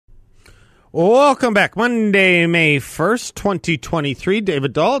Welcome back. Monday, May 1st, 2023.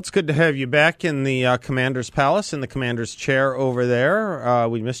 David Dahl, it's good to have you back in the Commander's Palace, in the Commander's chair over there.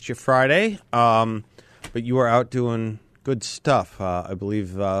 We missed you Friday, but you were out doing good stuff. I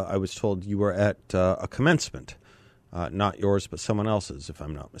believe I was told you were at a commencement. Not yours, but someone else's, if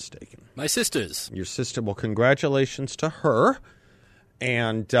I'm not mistaken. My sister's. Your sister. Well, congratulations to her.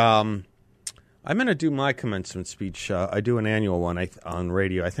 And I'm going to do my commencement speech. I do an annual one on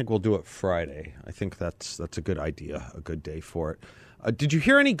radio. I think we'll do it Friday. I think that's a good idea, a good day for it. Did you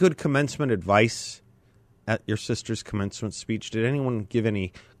hear any good commencement advice at your sister's commencement speech? Did anyone give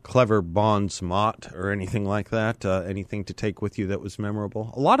any clever bonds mot or anything like that? Anything to take with you that was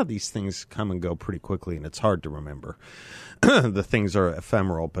memorable? A lot of these things come and go pretty quickly, and it's hard to remember. The things are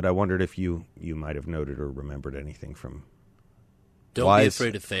ephemeral, but I wondered if you might have noted or remembered anything from Don't be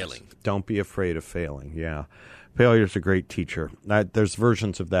afraid of failing. Don't be afraid of failing, yeah. Failure's a great teacher. There's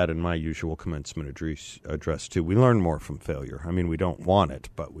versions of that in my usual commencement address, too. We learn more from failure. I mean, we don't want it,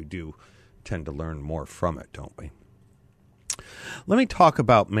 but we do tend to learn more from it, don't we? Let me talk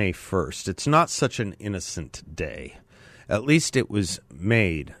about May 1st. It's not such an innocent day. At least it was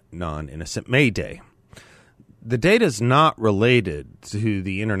made non-innocent. May Day. The date is not related to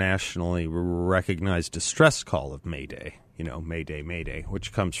the internationally recognized distress call of May Day. You know, Mayday, Mayday,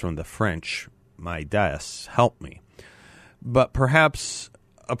 which comes from the French, m'aides, help me. But perhaps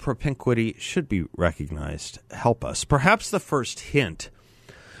a propinquity should be recognized, help us. Perhaps the first hint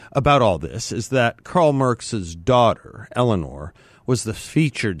about all this is that Karl Marx's daughter, Eleanor, was the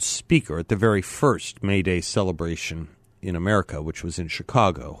featured speaker at the very first May Day celebration in America, which was in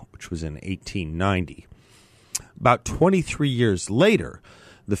Chicago, which was in 1890. About 23 years later,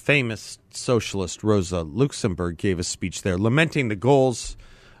 the famous socialist Rosa Luxemburg gave a speech there lamenting the goals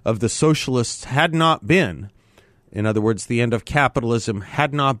of the socialists had not been, in other words, the end of capitalism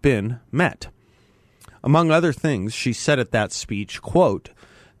had not been met. Among other things, she said at that speech, quote,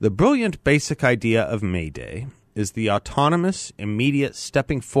 "The brilliant basic idea of May Day is the autonomous, immediate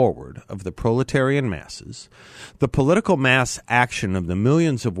stepping forward of the proletarian masses, the political mass action of the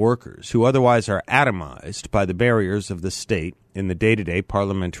millions of workers who otherwise are atomized by the barriers of the state in the day-to-day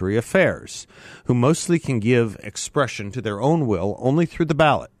parliamentary affairs, who mostly can give expression to their own will only through the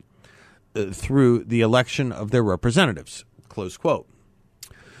ballot, through the election of their representatives." Close quote.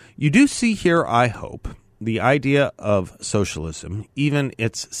 You do see here, I hope, the idea of socialism, even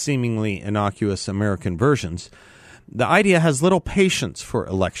its seemingly innocuous American versions. The idea has little patience for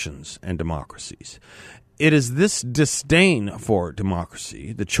elections and democracies. It is this disdain for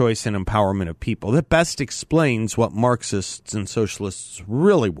democracy, the choice and empowerment of people, that best explains what Marxists and socialists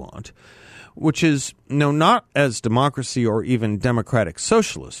really want, which is, no, not as democracy or even democratic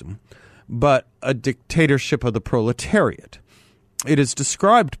socialism, but a dictatorship of the proletariat. It is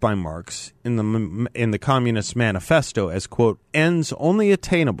described by Marx in the Communist Manifesto as, quote, ends only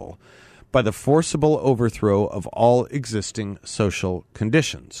attainable by the forcible overthrow of all existing social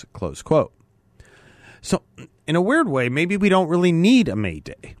conditions, close quote. So, in a weird way, maybe we don't really need a May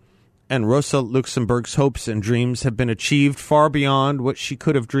Day. And Rosa Luxemburg's hopes and dreams have been achieved far beyond what she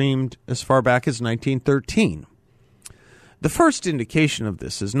could have dreamed as far back as 1913. The first indication of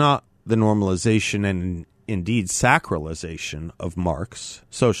this is not the normalization and indeed sacralization of Marx,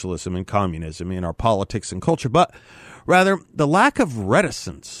 socialism, and communism in our politics and culture, but rather the lack of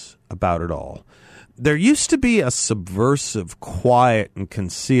reticence about it all. There used to be a subversive, quiet, and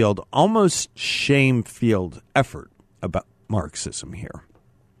concealed, almost shame-filled effort about Marxism here.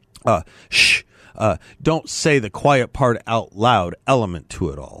 Don't say the quiet part out loud element to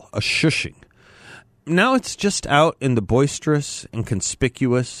it all, a shushing. Now it's just out in the boisterous and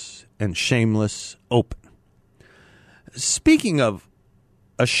conspicuous and shameless open. Speaking of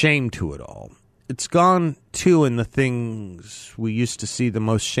a shame to it all, it's gone, too, in the things we used to see the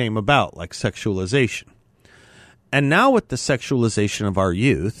most shame about, like sexualization. And now with the sexualization of our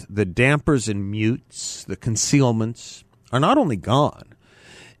youth, the dampers and mutes, the concealments, are not only gone,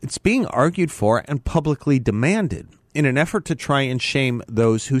 it's being argued for and publicly demanded in an effort to try and shame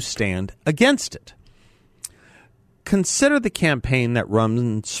those who stand against it. Consider the campaign that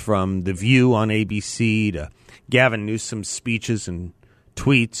runs from The View on ABC to Gavin Newsom's speeches and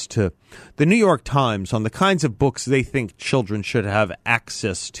tweets to the New York Times on the kinds of books they think children should have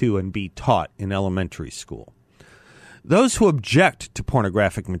access to and be taught in elementary school. Those who object to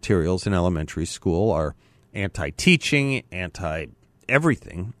pornographic materials in elementary school are anti-teaching,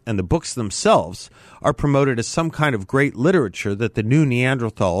 anti-everything, and the books themselves are promoted as some kind of great literature that the new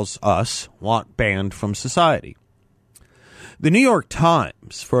Neanderthals, us, want banned from society. The New York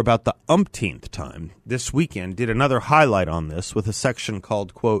Times, for about the umpteenth time this weekend, did another highlight on this with a section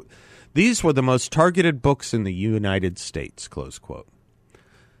called, quote, "These were the most targeted books in the United States," close quote.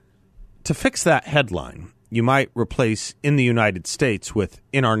 To fix that headline, you might replace "in the United States" with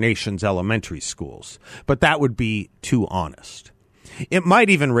 "in our nation's elementary schools," but that would be too honest. It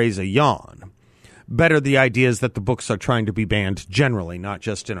might even raise a yawn. Better the idea is that the books are trying to be banned generally, not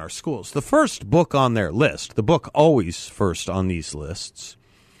just in our schools. The first book on their list, the book always first on these lists,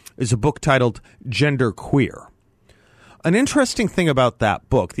 is a book titled Gender Queer. An interesting thing about that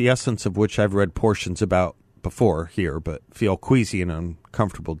book, the essence of which I've read portions about before here, but feel queasy and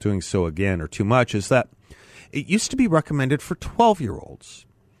uncomfortable doing so again or too much, is that it used to be recommended for 12-year-olds.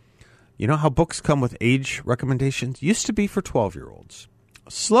 You know how books come with age recommendations? Used to be for 12-year-olds.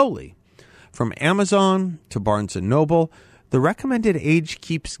 Slowly, from Amazon to Barnes & Noble, the recommended age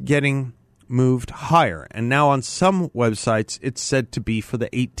keeps getting moved higher, and now on some websites it's said to be for the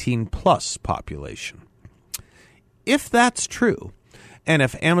 18-plus population. If that's true, and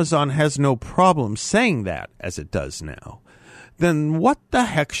if Amazon has no problem saying that, as it does now, then what the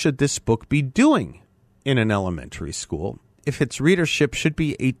heck should this book be doing in an elementary school if its readership should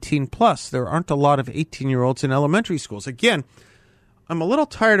be 18-plus? There aren't a lot of 18-year-olds in elementary schools. Again, I'm a little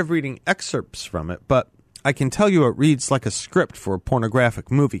tired of reading excerpts from it, but I can tell you it reads like a script for a pornographic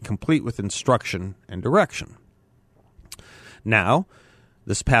movie, complete with instruction and direction. Now,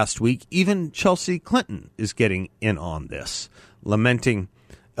 this past week, even Chelsea Clinton is getting in on this, lamenting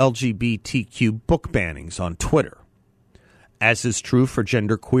LGBTQ book bannings on Twitter. As is true for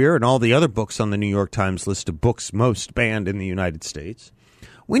Gender Queer and all the other books on the New York Times list of books most banned in the United States,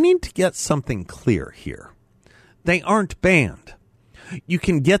 we need to get something clear here. They aren't banned. You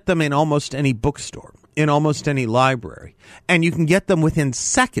can get them in almost any bookstore, in almost any library, and you can get them within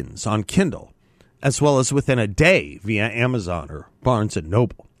seconds on Kindle, as well as within a day via Amazon or Barnes &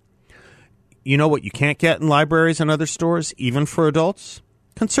 Noble. You know what you can't get in libraries and other stores, even for adults?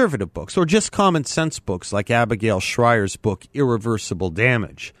 Conservative books, or just common sense books like Abigail Shrier's book, Irreversible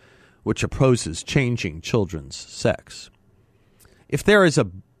Damage, which opposes changing children's sex. If there is a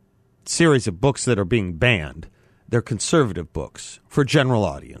series of books that are being banned, they're conservative books for general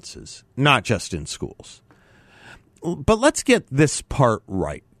audiences, not just in schools. But let's get this part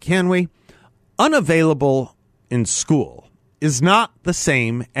right, can we? Unavailable in school is not the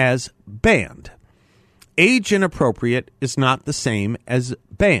same as banned. Age inappropriate is not the same as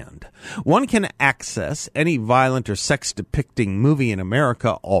banned. One can access any violent or sex-depicting movie in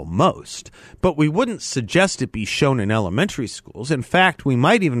America almost, but we wouldn't suggest it be shown in elementary schools. In fact, we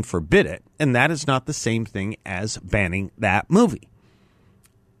might even forbid it, and that is not the same thing as banning that movie.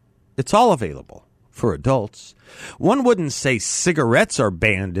 It's all available for adults. One wouldn't say cigarettes are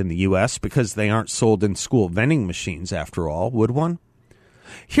banned in the U.S. because they aren't sold in school vending machines, after all, would one?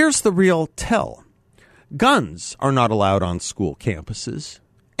 Here's the real tell. Guns are not allowed on school campuses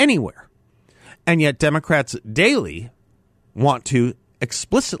anywhere. And yet Democrats daily want to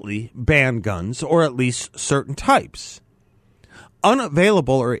explicitly ban guns, or at least certain types.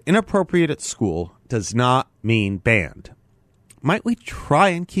 Unavailable or inappropriate at school does not mean banned. Might we try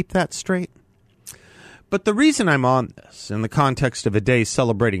and keep that straight? But the reason I'm on this, in the context of a day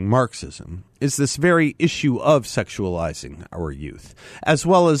celebrating Marxism, is this very issue of sexualizing our youth, as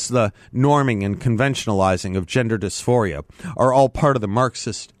well as the norming and conventionalizing of gender dysphoria, are all part of the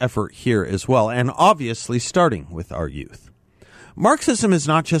Marxist effort here as well, and obviously starting with our youth. Marxism is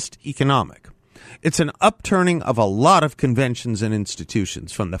not just economic. It's an upturning of a lot of conventions and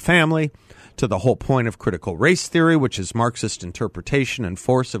institutions, from the family to the whole point of critical race theory, which is Marxist interpretation and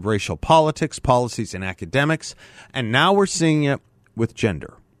force of racial politics, policies, and academics, and now we're seeing it with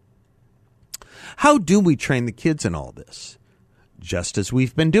gender. How do we train the kids in all this? Just as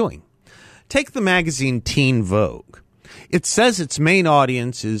we've been doing. Take the magazine Teen Vogue. It says its main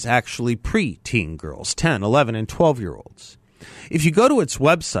audience is actually pre-teen girls, 10, 11, and 12-year-olds. If you go to its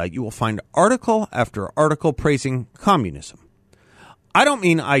website, you will find article after article praising communism. I don't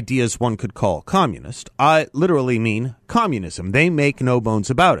mean ideas one could call communist. I literally mean communism. They make no bones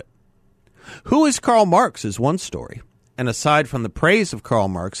about it. Who is Karl Marx is one story. And aside from the praise of Karl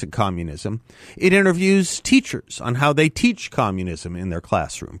Marx and communism, it interviews teachers on how they teach communism in their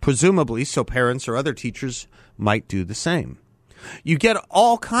classroom, presumably so parents or other teachers might do the same. You get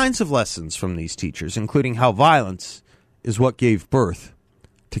all kinds of lessons from these teachers, including how violence is what gave birth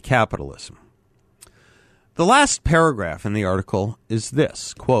to capitalism. The last paragraph in the article is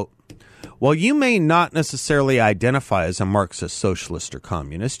this, quote, "While you may not necessarily identify as a Marxist, socialist, or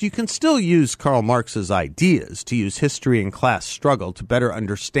communist, you can still use Karl Marx's ideas to use history and class struggle to better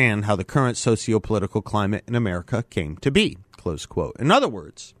understand how the current socio-political climate in America came to be," close quote. In other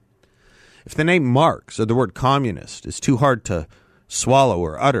words, if the name Marx or the word communist is too hard to swallow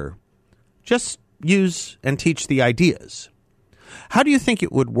or utter, just use and teach the ideas. How do you think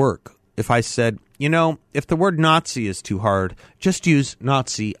it would work if I said, if the word Nazi is too hard, just use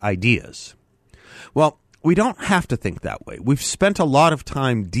Nazi ideas? Well, we don't have to think that way. We've spent a lot of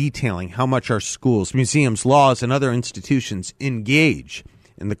time detailing how much our schools, museums, laws, and other institutions engage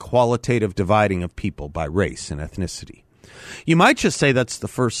in the qualitative dividing of people by race and ethnicity. You might just say that's the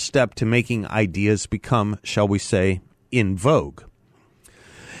first step to making ideas become, shall we say, in vogue.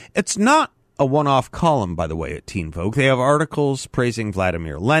 It's not a one-off column, by the way, at Teen Vogue. They have articles praising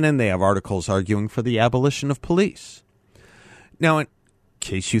Vladimir Lenin. They have articles arguing for the abolition of police. Now, in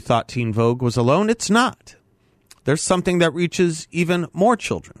case you thought Teen Vogue was alone, it's not. There's something that reaches even more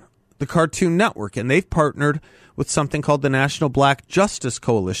children, the Cartoon Network, and they've partnered with something called the National Black Justice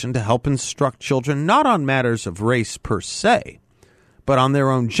Coalition to help instruct children not on matters of race per se, but on their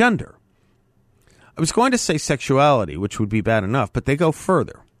own gender. I was going to say sexuality, which would be bad enough, but they go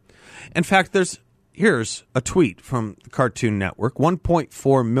further. In fact, here's a tweet from the Cartoon Network,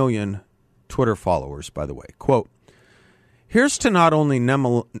 1.4 million Twitter followers, by the way. Quote, Here's to not only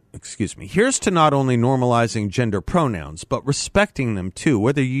normalizing gender pronouns, but respecting them too.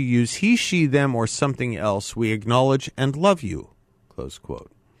 Whether you use he, she, them, or something else, we acknowledge and love you. Close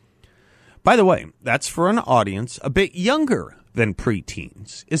quote. By the way, that's for an audience a bit younger than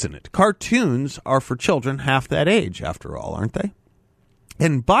preteens, isn't it? Cartoons are for children half that age, after all, aren't they?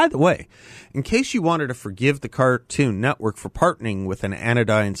 And by the way, in case you wanted to forgive the Cartoon Network for partnering with an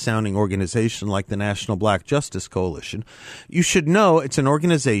anodyne-sounding organization like the National Black Justice Coalition, you should know it's an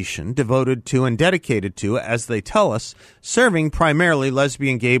organization devoted to and dedicated to, as they tell us, serving primarily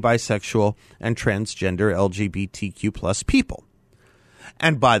lesbian, gay, bisexual, and transgender LGBTQ plus people.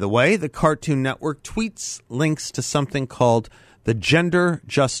 And by the way, the Cartoon Network tweets links to something called the Gender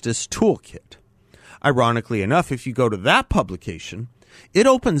Justice Toolkit. Ironically enough, if you go to that publication, it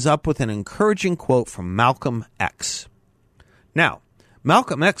opens up with an encouraging quote from Malcolm X. Now,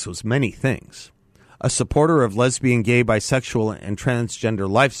 Malcolm X was many things. A supporter of lesbian, gay, bisexual, and transgender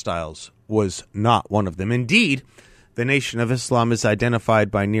lifestyles was not one of them. Indeed, the Nation of Islam is identified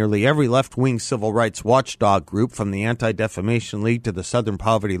by nearly every left-wing civil rights watchdog group, from the Anti-Defamation League to the Southern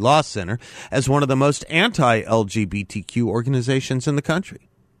Poverty Law Center, as one of the most anti-LGBTQ organizations in the country.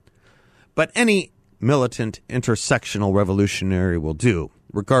 But any militant intersectional revolutionary will do,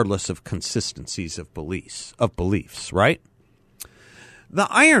 regardless of consistencies of beliefs, right? The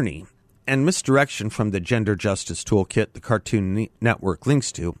irony and misdirection from the Gender Justice Toolkit the Cartoon Network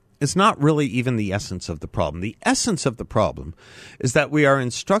links to is not really even the essence of the problem. The essence of the problem is that we are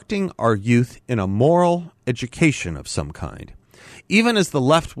instructing our youth in a moral education of some kind. Even as the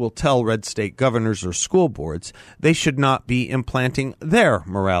left will tell red state governors or school boards, they should not be implanting their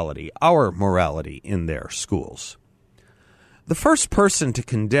morality, our morality, in their schools. The first person to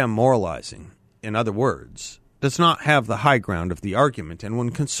condemn moralizing, in other words, does not have the high ground of the argument. And when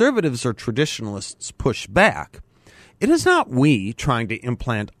conservatives or traditionalists push back, it is not we trying to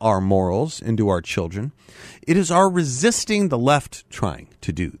implant our morals into our children. It is our resisting the left trying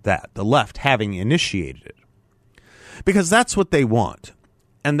to do that, the left having initiated it. Because that's what they want,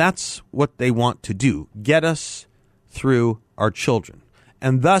 and that's what they want to do, get us through our children,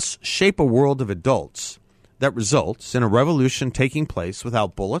 and thus shape a world of adults that results in a revolution taking place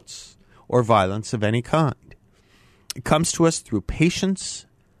without bullets or violence of any kind. It comes to us through patience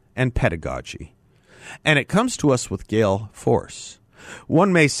and pedagogy, and it comes to us with gale force.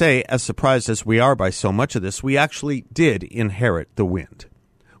 One may say, as surprised as we are by so much of this, we actually did inherit the wind,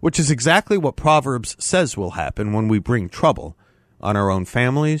 which is exactly what Proverbs says will happen when we bring trouble on our own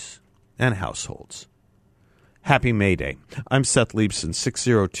families and households. Happy May Day. I'm Seth Leibson,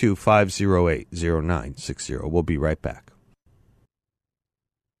 602-508-0960. We'll be right back.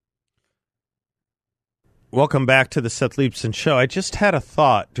 Welcome back to the Seth Leibson Show. I just had a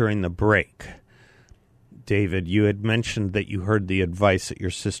thought during the break. David, you had mentioned that you heard the advice at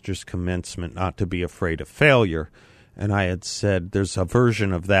your sister's commencement not to be afraid of failure. And I had said there's a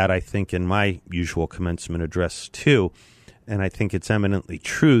version of that, I think, in my usual commencement address, too. And I think it's eminently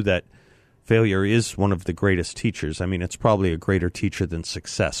true that failure is one of the greatest teachers. I mean, it's probably a greater teacher than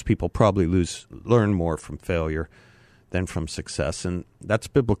success. People probably learn more from failure than from success. And that's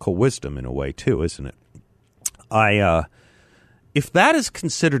biblical wisdom in a way, too, isn't it? If that is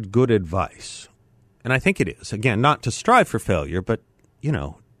considered good advice, and I think it is, again, not to strive for failure, but,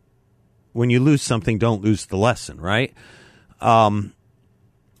 when you lose something, don't lose the lesson, right?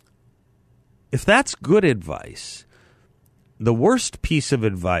 If that's good advice, the worst piece of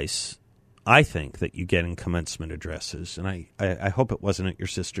advice I think, that you get in commencement addresses, and I hope it wasn't at your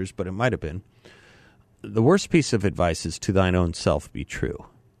sister's, but it might have been. The worst piece of advice is to thine own self be true.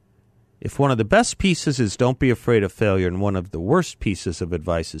 If one of the best pieces is don't be afraid of failure, and one of the worst pieces of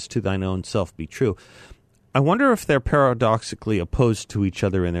advice is to thine own self be true, I wonder if they're paradoxically opposed to each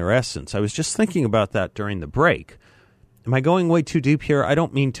other in their essence. I was just thinking about that during the break. Am I going way too deep here? I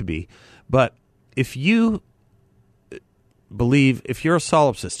don't mean to be. But if you believe, if you're a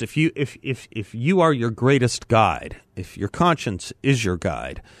solipsist, if you are your greatest guide, if your conscience is your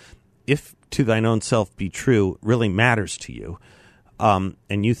guide, if to thine own self be true really matters to you,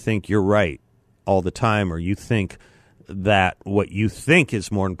 and you think you're right all the time, or you think that what you think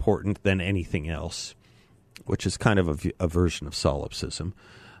is more important than anything else, which is kind of a version of solipsism.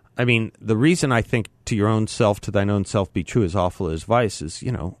 I mean, the reason I think to your own self, to thine own self be true is awful advice is,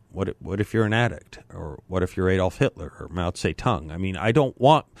 what if you're an addict? Or what if you're Adolf Hitler or Mao Zedong? I mean,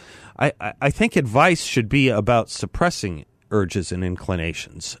 I think advice should be about suppressing urges and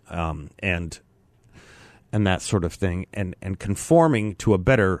inclinations, and that sort of thing, and conforming to a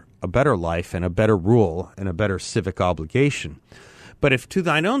better life and a better rule and a better civic obligation. But if to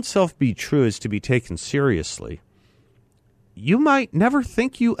thine own self be true is to be taken seriously, you might never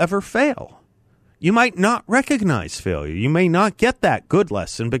think you ever fail. You might not recognize failure. You may not get that good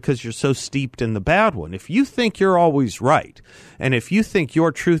lesson because you're so steeped in the bad one. If you think you're always right, and if you think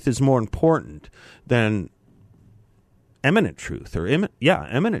your truth is more important than eminent truth,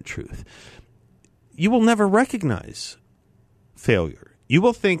 eminent truth, you will never recognize failure. You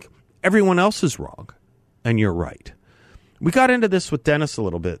will think everyone else is wrong and you're right. We got into this with Dennis a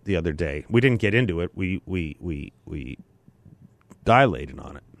little bit the other day. We didn't get into it. We dilated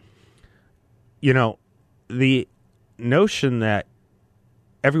on it. The notion that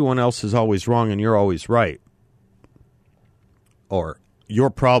everyone else is always wrong and you're always right, or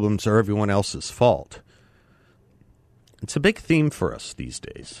your problems are everyone else's fault, it's a big theme for us these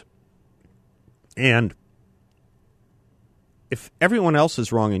days. And if everyone else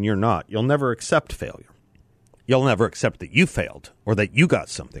is wrong and you're not, you'll never accept failure. You'll never accept that you failed or that you got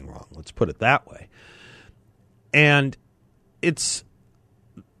something wrong. Let's put it that way. And it's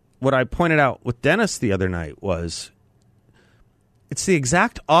what I pointed out with Dennis the other night was it's the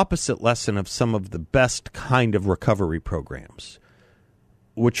exact opposite lesson of some of the best kind of recovery programs,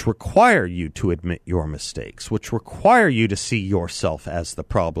 which require you to admit your mistakes, which require you to see yourself as the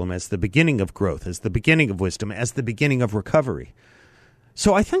problem, as the beginning of growth, as the beginning of wisdom, as the beginning of recovery.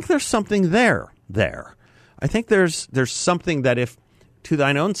 So I think there's something there. I think there's something that if to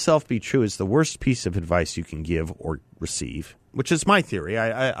thine own self be true is the worst piece of advice you can give or receive, which is my theory.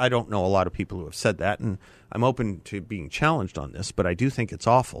 I don't know a lot of people who have said that, and I'm open to being challenged on this, but I do think it's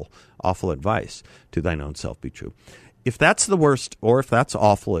awful advice, to thine own self be true. If that's the worst, or if that's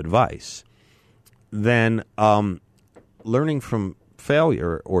awful advice, then learning from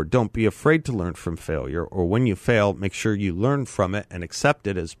failure, or don't be afraid to learn from failure, or when you fail, make sure you learn from it and accept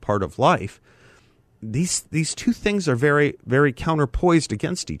it as part of life. These two things are very, very counterpoised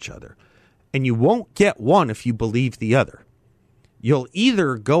against each other. And you won't get one if you believe the other. You'll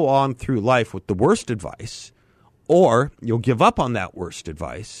either go on through life with the worst advice, or you'll give up on that worst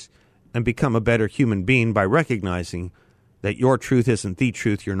advice and become a better human being by recognizing that your truth isn't the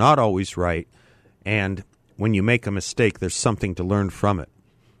truth, you're not always right, and when you make a mistake, there's something to learn from it.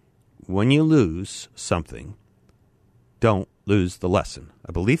 When you lose something, don't lose the lesson.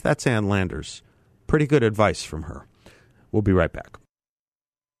 I believe that's Ann Landers. Pretty good advice from her. We'll be right back.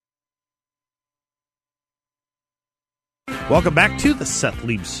 Welcome back to the Seth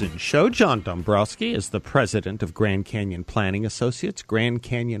Leibsohn Show. John Dombrowski is the president of Grand Canyon Planning Associates.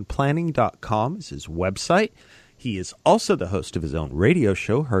 GrandCanyonPlanning.com is his website. He is also the host of his own radio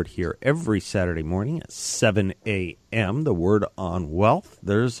show, heard here every Saturday morning at 7 a.m., The Word on Wealth.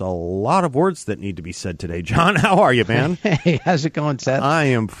 There's a lot of words that need to be said today. John, how are you, man? Hey, how's it going, Seth? I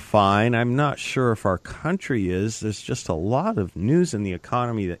am fine. I'm not sure if our country is. There's just a lot of news in the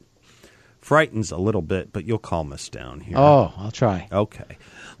economy that frightens a little bit, but you'll calm us down here. Oh, I'll try. Okay.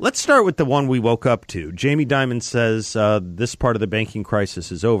 Let's start with the one we woke up to. Jamie Dimon says this part of the banking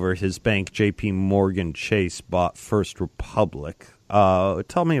crisis is over. His bank, J.P. Morgan Chase, bought First Republic.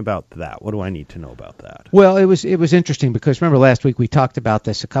 Tell me about that. What do I need to know about that? Well, it was interesting because remember last week we talked about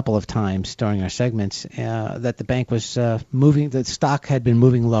this a couple of times during our segments, that the bank was moving, the stock had been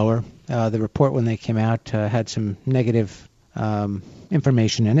moving lower. The report when they came out had some negative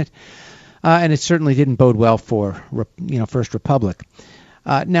information in it. And it certainly didn't bode well for, First Republic.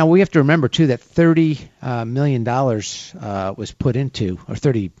 Now we have to remember too that $30 million was put into, or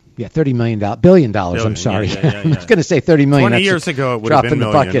 $30 Yeah, $30 million, billion. I'm sorry. Yeah. I was going to say $30 million. 20 years ago, it would have been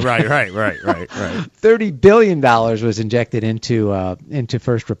million. Right. $30 billion was injected into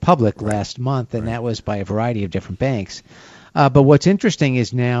First Republic last month, and that was by a variety of different banks. But what's interesting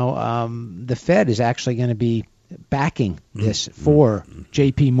is now the Fed is actually going to be backing this for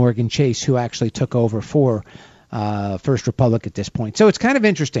J.P. Morgan Chase, who actually took over for First Republic at this point. So it's kind of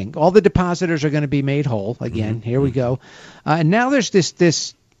interesting. All the depositors are going to be made whole again. Here we go. And now there's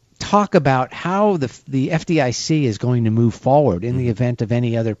this talk about how the FDIC is going to move forward in the event of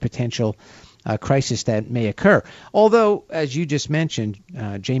any other potential crisis that may occur. Although, as you just mentioned,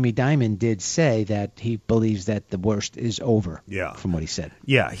 Jamie Dimon did say that he believes that the worst is over. Yeah. From what he said.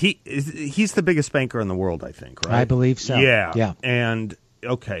 Yeah, he's the biggest banker in the world, I think, right? I believe so. Yeah. And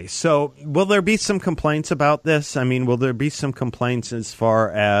okay, so will there be some complaints about this? I mean, will there be some complaints as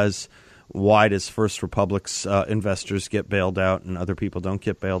far as why does First Republic's investors get bailed out and other people don't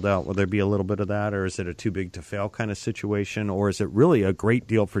get bailed out? Will there be a little bit of that, or is it a too big to fail kind of situation, or is it really a great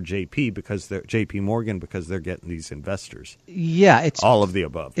deal for JP Morgan because they're getting these investors? Yeah, it's all of the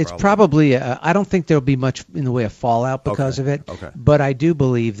above. It's probably I don't think there'll be much in the way of fallout because of it. Okay. But I do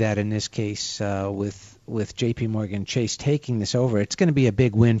believe that in this case, with J.P. Morgan Chase taking this over, it's going to be a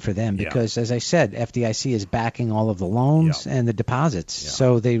big win for them because, as I said, FDIC is backing all of the loans and the deposits,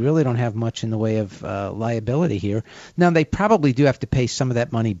 so they really don't have much in the way of liability here. Now, they probably do have to pay some of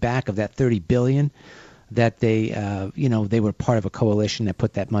that money back, of that $30 billion that they were part of a coalition that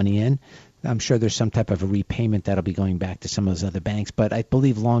put that money in. I'm sure there's some type of a repayment that'll be going back to some of those other banks, but I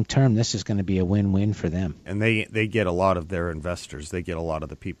believe long term this is going to be a win-win for them. And they get a lot of their investors. They get a lot of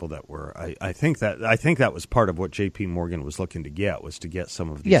the people that were. I think that was part of what J.P. Morgan was looking to get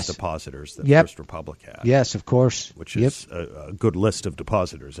some of these depositors that First Republic had. Yes, of course. Which is a good list of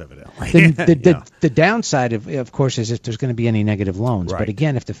depositors, evidently. The downside of course is if there's going to be any negative loans. Right. But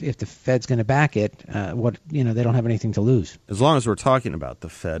again, if the Fed's going to back it, they don't have anything to lose. As long as we're talking about the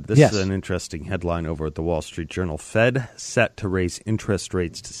Fed, this is an interesting headline over at the Wall Street Journal. Fed set to raise interest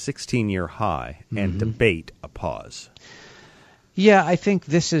rates to 16-year high and debate a pause. Yeah, I think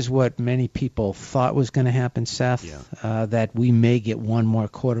this is what many people thought was going to happen, Seth, that we may get one more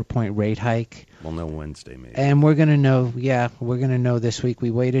quarter-point rate hike. We'll know Wednesday, maybe. And we're going to know this week.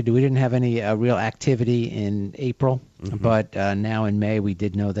 We waited. We didn't have any real activity in April, but now in May we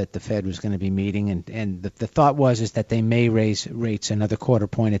did know that the Fed was going to be meeting, and the thought is that they may raise rates another quarter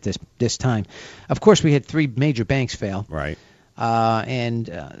point at this time. Of course, we had three major banks fail. Right.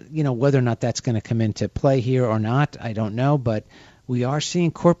 Whether or not that's going to come into play here or not, I don't know, but we are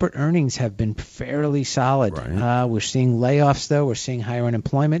seeing corporate earnings have been fairly solid. Right. We're seeing layoffs, though. We're seeing higher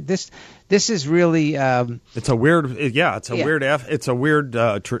unemployment. This is really it's a weird what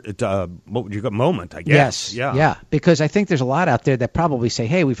would you call moment, I guess. Yes. Because I think there's a lot out there that probably say,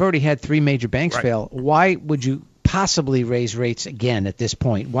 hey, we've already had three major banks fail. Why would you possibly raise rates again at this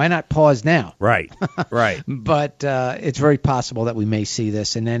point? Why not pause now? Right. But it's very possible that we may see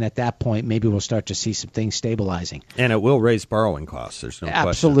this, and then at that point, maybe we'll start to see some things stabilizing. And it will raise borrowing costs. There's no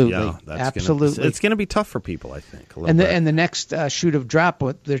Absolutely. question. Yeah, Absolutely. It's going to be tough for people, I think. And the next shoot of drop,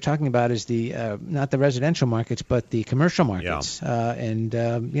 what they're talking about is the not the residential markets, but the commercial markets.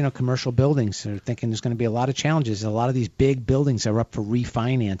 Commercial buildings. They're thinking there's going to be a lot of challenges. A lot of these big buildings are up for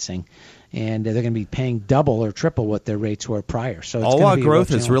refinancing, and they're going to be paying double or triple what their rates were prior. So all our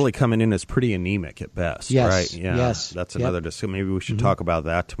growth is really coming in as pretty anemic at best, right? Yeah, yes. That's another discussion. Maybe we should talk about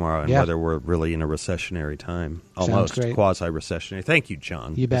that tomorrow and whether we're really in a recessionary time, almost quasi-recessionary. Thank you,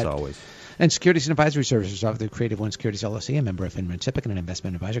 John, you bet. as always. And Securities and Advisory Services offered through Creative One Securities LLC, a member of FINRA SIPC, and an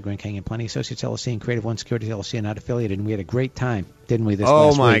investment advisor, Grant King and Plenty Associates LLC, and Creative One Securities LLC are not affiliated. And we had a great time, didn't we?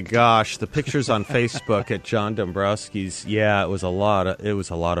 Last week? Gosh, the pictures on Facebook at John Dombrowski's. Yeah, it was a lot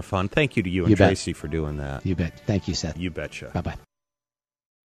of fun. Thank you to you and Tracy for doing that. You bet. Thank you, Seth. You betcha. Bye-bye.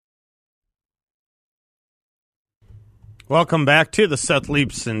 Welcome back to the Seth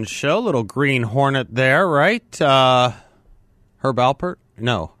Leibson Show. Little Green Hornet there, right? Herb Alpert?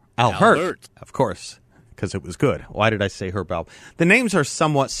 No. Al Hirt, of course, because it was good. Why did I say Herb Alpert? The names are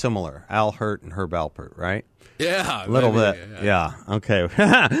somewhat similar, Al Hirt and Herb Alpert, right? Yeah. A little bit. Yeah. Okay.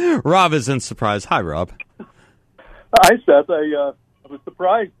 Rob isn't surprised. Hi, Rob. Hi, Seth. I was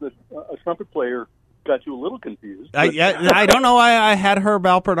surprised that a trumpet player got you a little confused. I don't know why I had Herb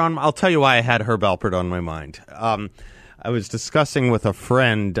Alpert on. I'll tell you why I had Herb Alpert on my mind. I was discussing with a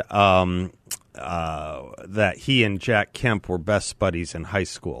friend that he and Jack Kemp were best buddies in high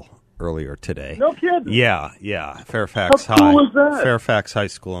school earlier today. No kidding. Yeah. Fairfax How cool is that? Fairfax High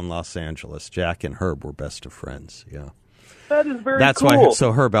School in Los Angeles. Jack and Herb were best of friends. Yeah. That is very That's cool. why.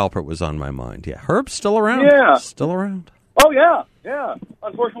 So Herb Alpert was on my mind. Yeah. Herb's still around. Yeah. Still around. Oh, yeah. Yeah.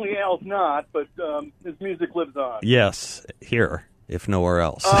 Unfortunately, Al's not, but his music lives on. Yes, here, if nowhere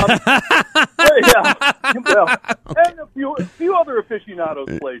else. Yeah. Well, and a few other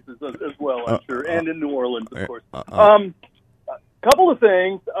aficionados places as well, I'm sure, and in New Orleans, of course. Couple of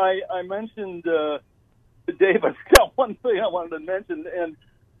things. I mentioned, Dave, I've got one thing I wanted to mention, and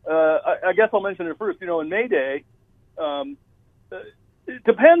I guess I'll mention it first. In May Day, it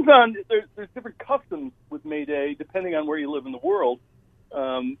depends on, there's different customs with May Day depending on where you live in the world.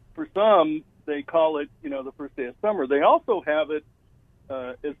 For some, they call it, the first day of summer. They also have it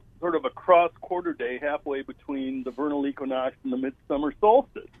as sort of a cross-quarter day halfway between the vernal equinox and the midsummer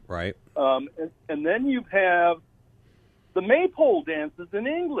solstice. Right. And then you have the maypole dances in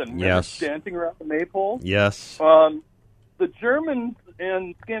England. Yes. Dancing around the maypole. Yes. The Germans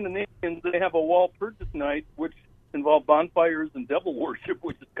and Scandinavians, they have a Walpurgis night, which involve bonfires and devil worship,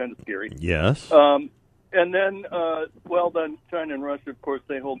 which is kind of scary. Yes. And then, then China and Russia, of course,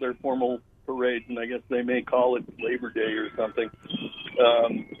 they hold their formal parades, and I guess they may call it Labor Day or something.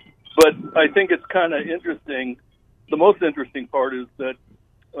 But I think it's kind of interesting. The most interesting part is that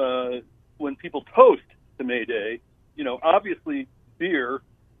when people toast to May Day, obviously beer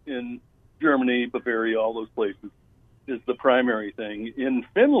in Germany, Bavaria, all those places is the primary thing. In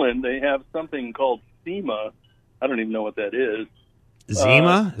Finland, they have something called Sima. I don't even know what that is.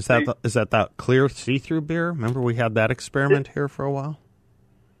 Zima? Is that clear see-through beer? Remember we had that experiment here for a while?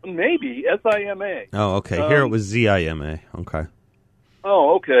 Maybe. Sima. Oh, okay. Here it was Zima. Okay.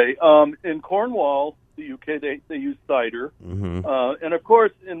 Oh, okay. In Cornwall, the UK, they use cider. Mm-hmm. And, of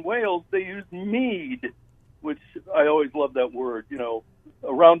course, in Wales, they use mead, which I always love that word,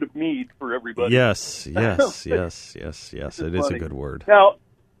 a round of mead for everybody. Yes. It is funny. A good word. Now,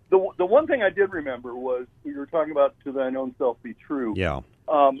 the one thing I did remember was we were talking about "To Thine Own Self Be True." Yeah.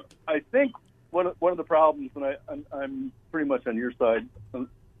 I think one of the problems, and I'm pretty much on your side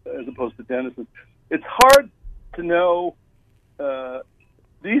as opposed to Dennis's, it's hard to know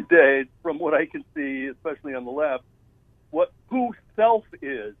these days, from what I can see, especially on the left, who self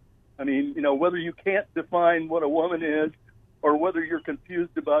is. I mean, whether you can't define what a woman is, or whether you're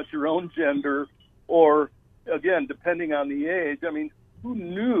confused about your own gender, or again, depending on the age. I mean, who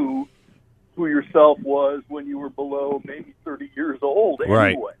knew who yourself was when you were below maybe 30 years old anyway?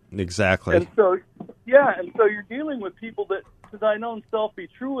 Right, exactly. And so you're dealing with people that, to thine own self be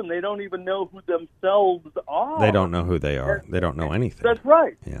true, and they don't even know who themselves are. They don't know who they are. They don't know anything. That's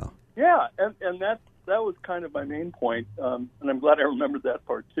right. Yeah, and that was kind of my main point, and I'm glad I remembered that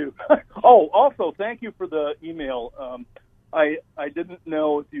part too. Oh, also, thank you for the email. I didn't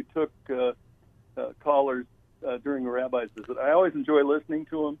know if you took callers during the rabbi's visit. I always enjoy listening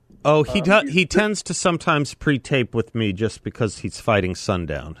to him. Oh, he tends to sometimes pre-tape with me just because he's fighting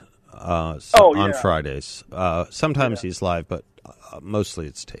sundown on Fridays. Sometimes he's live, but mostly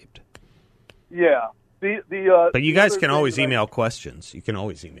it's taped. Yeah. But you guys can always email questions. You can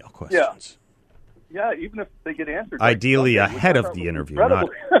always email questions. Yeah, even if they get answered. Ideally ahead of the interview, not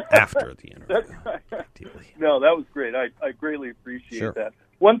after the interview. That's right. Ideally. No, that was great. I greatly appreciate that.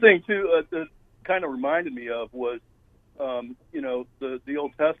 One thing, too, that kind of reminded me of was, the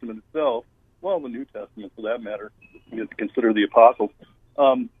Old Testament itself, well, the New Testament for that matter, you have to consider the apostles.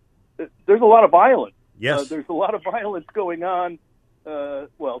 There's a lot of violence. Yes. There's a lot of violence going on,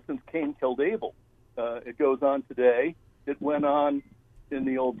 since Cain killed Abel. It goes on today. It went on in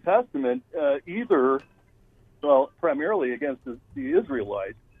the Old Testament, primarily against the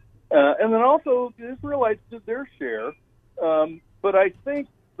Israelites. And then also the Israelites did their share. But I think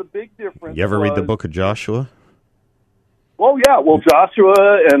the big difference You ever read the book of Joshua? Oh, yeah. Well,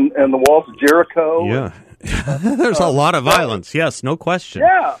 Joshua and the walls of Jericho. Yeah. There's a lot of violence. Yes, no question.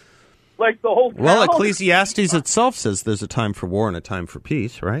 Yeah. Like the whole town. Well, Ecclesiastes itself says there's a time for war and a time for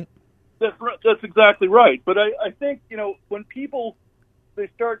peace, right? That's exactly right. But I think, when people, they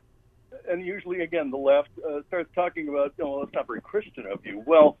start, and usually, again, the left starts talking about, that's not very Christian of you.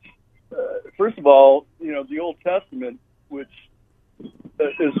 Well, first of all, the Old Testament, which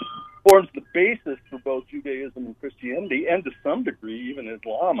forms the basis for both Judaism and Christianity, and to some degree even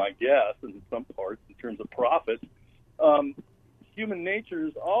Islam, I guess, in some parts in terms of prophets, human nature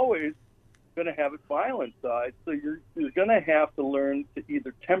is always going to have its violent side. So you're going to have to learn to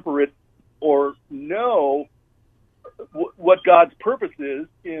either temper it or know what God's purpose is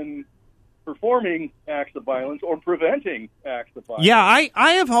in performing acts of violence or preventing acts of violence. Yeah,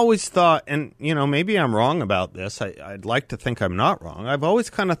 I have always thought, and maybe I'm wrong about this. I'd like to think I'm not wrong. I've always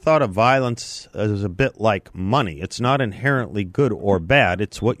kind of thought of violence as a bit like money. It's not inherently good or bad.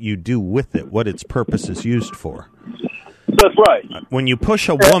 It's what you do with it, what its purpose is used for. That's right. When you push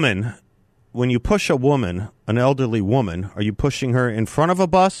a woman when you push a woman, an elderly woman, are you pushing her in front of a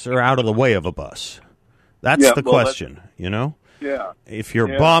bus or out of the way of a bus? That's the question, you know? Yeah. If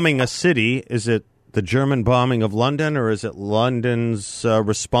you're bombing a city, is it the German bombing of London, or is it London's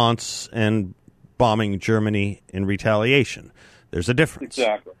response and bombing Germany in retaliation? There's a difference.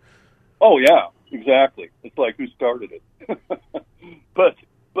 Exactly. Oh, yeah, exactly. It's like who started it.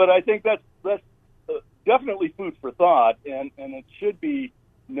 But I think that's definitely food for thought, and it should be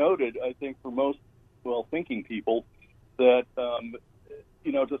noted, I think, for most well-thinking people that,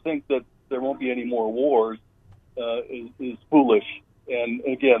 to think that there won't be any more wars is foolish. And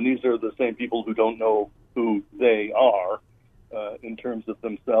again, these are the same people who don't know who they are in terms of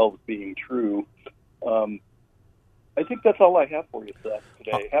themselves being true. I think that's all I have for you, Seth,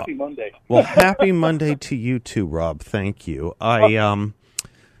 today. Happy Monday. Well, happy Monday to you too, Rob. Thank you.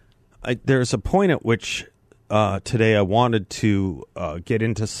 There's a point at which today I wanted to get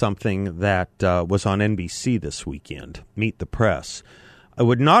into something that was on NBC this weekend, Meet the Press. I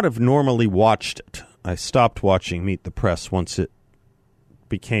would not have normally watched it. I stopped watching Meet the Press once it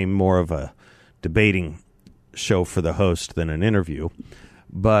became more of a debating show for the host than an interview.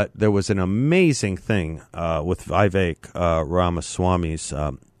 But there was an amazing thing with Vivek Ramaswamy's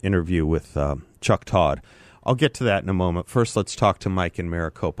interview with Chuck Todd. I'll get to that in a moment. First, let's talk to Mike in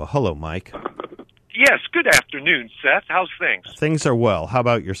Maricopa. Hello, Mike. Yes, good afternoon, Seth. How's things? Things are well. How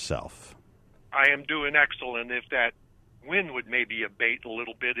about yourself? I am doing excellent. If that wind would maybe abate a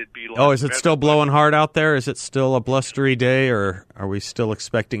little bit, it'd be Oh, is it still blowing hard out there? Is it still a blustery day, or are we still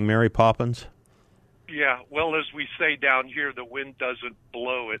expecting Mary Poppins? Yeah, well, as we say down here, the wind doesn't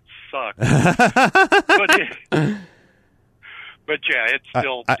blow, it sucks. But yeah, it's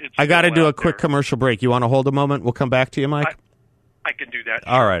still... I got to do a quick commercial break. You want to hold a moment? We'll come back to you, Mike? I can do that.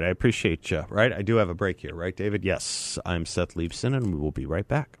 All right, I appreciate you. Right, I do have a break here, right, David? Yes, I'm Seth Leibson, and we will be right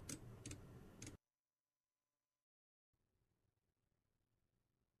back.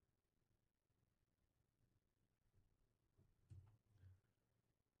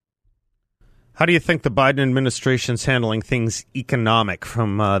 How do you think the Biden administration's handling things economic,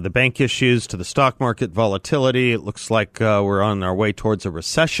 from the bank issues to the stock market volatility? It looks like we're on our way towards a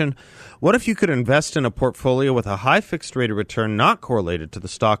recession. What if you could invest in a portfolio with a high fixed rate of return not correlated to the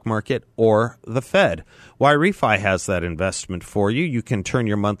stock market or the Fed? YRefy has that investment for you. You can turn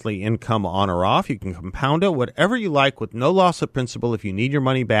your monthly income on or off. You can compound it, whatever you like, with no loss of principal if you need your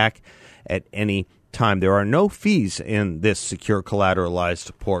money back at any time. There are no fees in this secure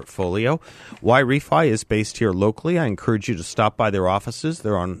collateralized portfolio. YRefy is based here locally. I encourage you to stop by their offices.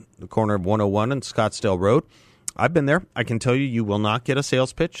 They're on the corner of 101 and Scottsdale Road. I've been there. I can tell you, you will not get a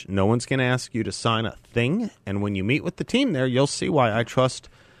sales pitch. No one's going to ask you to sign a thing. And when you meet with the team there, you'll see why I trust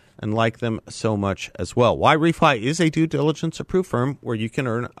and like them so much as well. YRefy is a due diligence approved firm where you can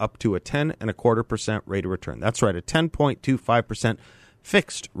earn up to a 10.25% rate of return. That's right, a 10.25%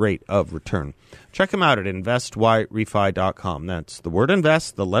 fixed rate of return. Check them out at investyrefy.com. That's the word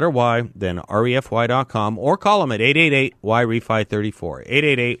invest, the letter Y, then refy.com, or call them at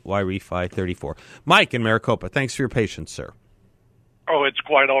 888-YREFI34, 888-YREFI34. Mike in Maricopa, thanks for your patience, sir. Oh, it's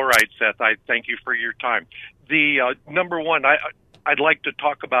quite all right, Seth. I thank you for your time. The number one, I'd like to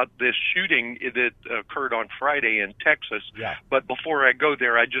talk about this shooting that occurred on Friday in Texas. Yeah. But before I go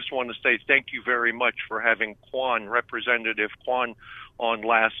there, I just want to say thank you very much for having Representative Kwan, on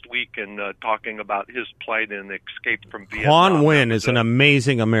last week and talking about his plight and escape from Vietnam. Kwan Nguyen is an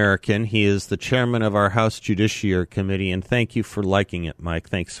amazing American. He is the chairman of our House Judiciary Committee, and thank you for liking it, Mike.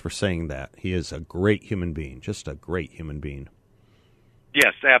 Thanks for saying that. He is a great human being, just a great human being.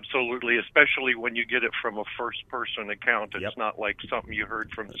 Yes, absolutely, especially when you get it from a first-person account. It's not like something you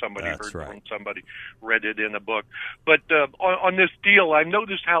heard from somebody, from somebody, read it in a book. But on this deal, I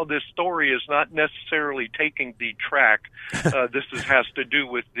noticed how this story is not necessarily taking the track. Has to do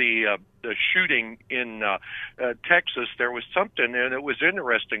with the shooting in Texas. There was something, and it was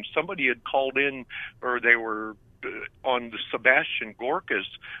interesting. Somebody had called in, or they were on the Sebastian Gorka's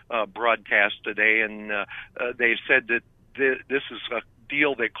broadcast today, and they said that this is a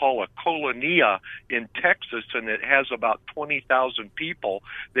deal they call a colonia in Texas, and it has about 20,000 people.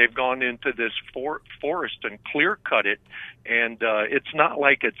 They've gone into this forest and clear-cut it, and it's not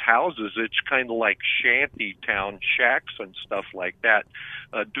like it's houses. It's kind of like shanty town shacks and stuff like that,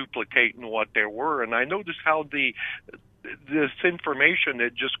 duplicating what there were. And I noticed how this information,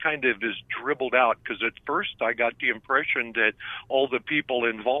 it just kind of is dribbled out, because at first I got the impression that all the people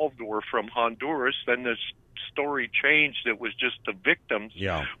involved were from Honduras. Then this story changed. It was just the victims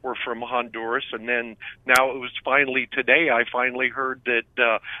were from Honduras, and then now it was finally today. I finally heard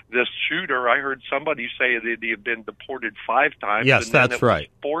that this shooter. I heard somebody say that he had been deported 5 times. Yes, and then that's it was right.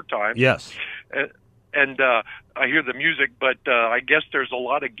 4 times. Yes. And I hear the music, but I guess there's a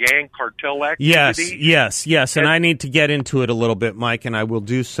lot of gang cartel activity. Yes. And I need to get into it a little bit, Mike, and I will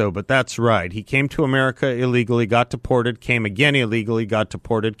do so. But that's right. He came to America illegally, got deported, came again illegally, got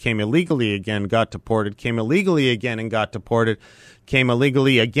deported, came illegally again, got deported, came illegally again and got deported, came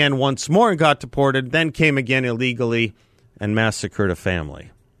illegally again once more and got deported, then came again illegally and massacred a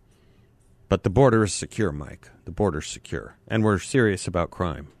family. But the border is secure, Mike. The border's secure. And we're serious about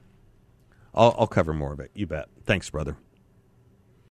crime. I'll cover more of it. You bet. Thanks, brother.